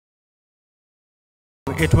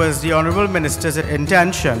It was the Honourable Minister's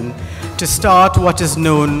intention to start what is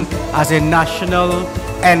known as a national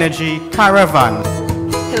energy caravan.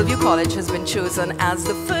 Hillview College has been chosen as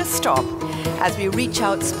the first stop as we reach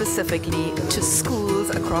out specifically to schools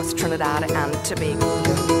across Trinidad and Tobago.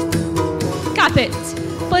 Cap it.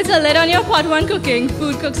 Put a lid on your pot when cooking.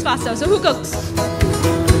 Food cooks faster. So who cooks?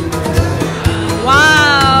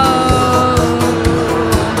 Wow!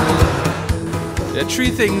 There are three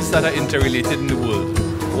things that are interrelated in the world.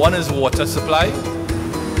 One is water supply,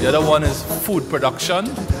 the other one is food production,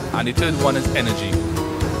 and the third one is energy.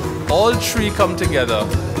 All three come together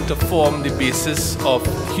to form the basis of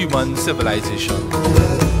human civilization.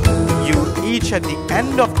 You each at the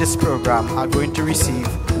end of this program are going to receive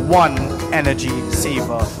one Energy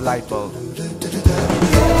Saver light bulb.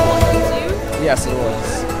 Yes, it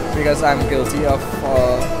was. Because I'm guilty of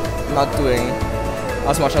not doing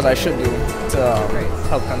as much as I should do to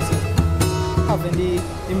help conserve. Having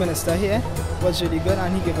the minister here was really good,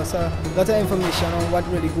 and he gave us a lot of information on what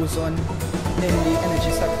really goes on in the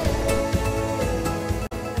energy sector.